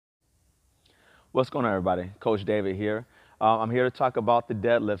What's going on, everybody? Coach David here. I'm here to talk about the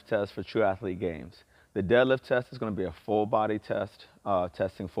deadlift test for True Athlete Games. The deadlift test is going to be a full body test,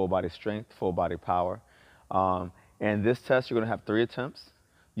 testing full body strength, full body power. And this test, you're going to have 3 attempts.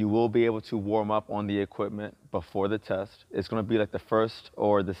 You will be able to warm up on the equipment before the test. It's going to be like the first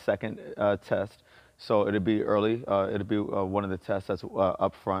or the second test. So it'll be early. It'll be one of the tests that's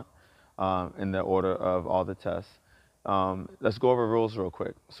up front in the order of all the tests. Let's go over rules real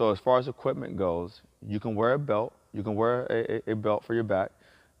quick. So as far as equipment goes, you can wear a belt. You can wear a belt for your back,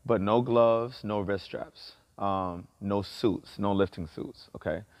 but no gloves, no wrist straps, no suits, no lifting suits,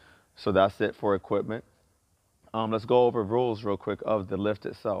 okay? So that's it for equipment. Let's go over rules real quick of the lift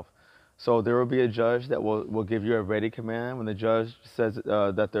itself. So there will be a judge that will give you a ready command. When the judge says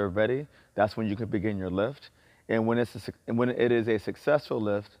that they're ready, that's when you can begin your lift. And when it is a successful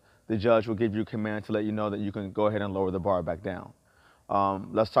lift, the judge will give you a command to let you know that you can go ahead and lower the bar back down.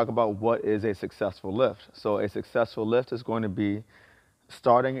 Let's talk about what is a successful lift. So a successful lift is going to be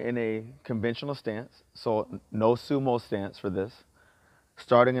starting in a conventional stance, so no sumo stance for this.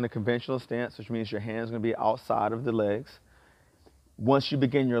 Starting in a conventional stance, which means your hands are going to be outside of the legs. Once you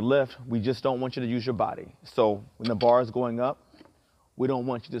begin your lift, we just don't want you to use your body. So when the bar is going up, we don't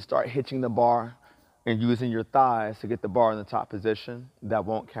want you to start hitching the bar and using your thighs to get the bar in the top position. That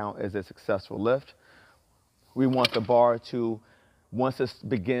won't count as a successful lift. We want the bar to, once it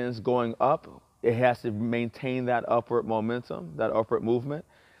begins going up, it has to maintain that upward momentum, that upward movement,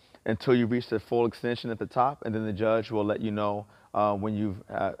 until you reach the full extension at the top, and then the judge will let you know when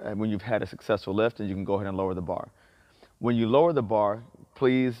you've had a successful lift, and you can go ahead and lower the bar. When you lower the bar,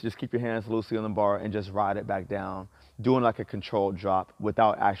 please just keep your hands loosely on the bar and just ride it back down, doing like a controlled drop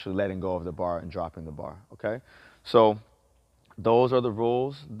without actually letting go of the bar and dropping the bar, okay? So those are the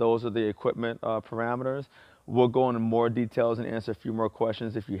rules. Those are the equipment parameters. We'll go into more details and answer a few more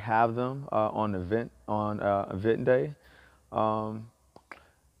questions if you have them on event day.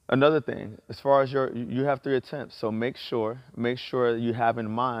 Another thing, as far as you have 3 attempts, so make sure you have in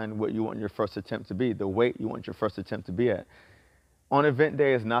mind what you want your first attempt to be, the weight you want your first attempt to be at. On event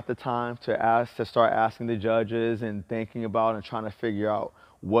day is not the time to start asking the judges and thinking about and trying to figure out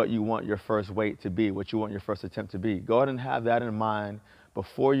what you want your first weight to be, what you want your first attempt to be. Go ahead and have that in mind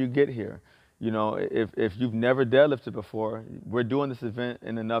before you get here. You know, if you've never deadlifted before, we're doing this event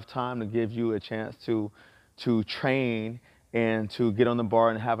in enough time to give you a chance to train and to get on the bar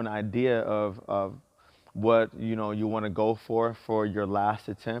and have an idea of what you want to go for your last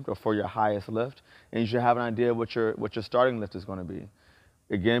attempt or for your highest lift, and you should have an idea what your starting lift is going to be.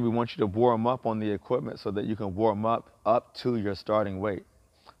 Again, we want you to warm up on the equipment so that you can warm up to your starting weight.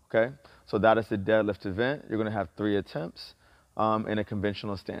 Okay, so that is the deadlift event. You're going to have 3 attempts in a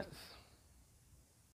conventional stance.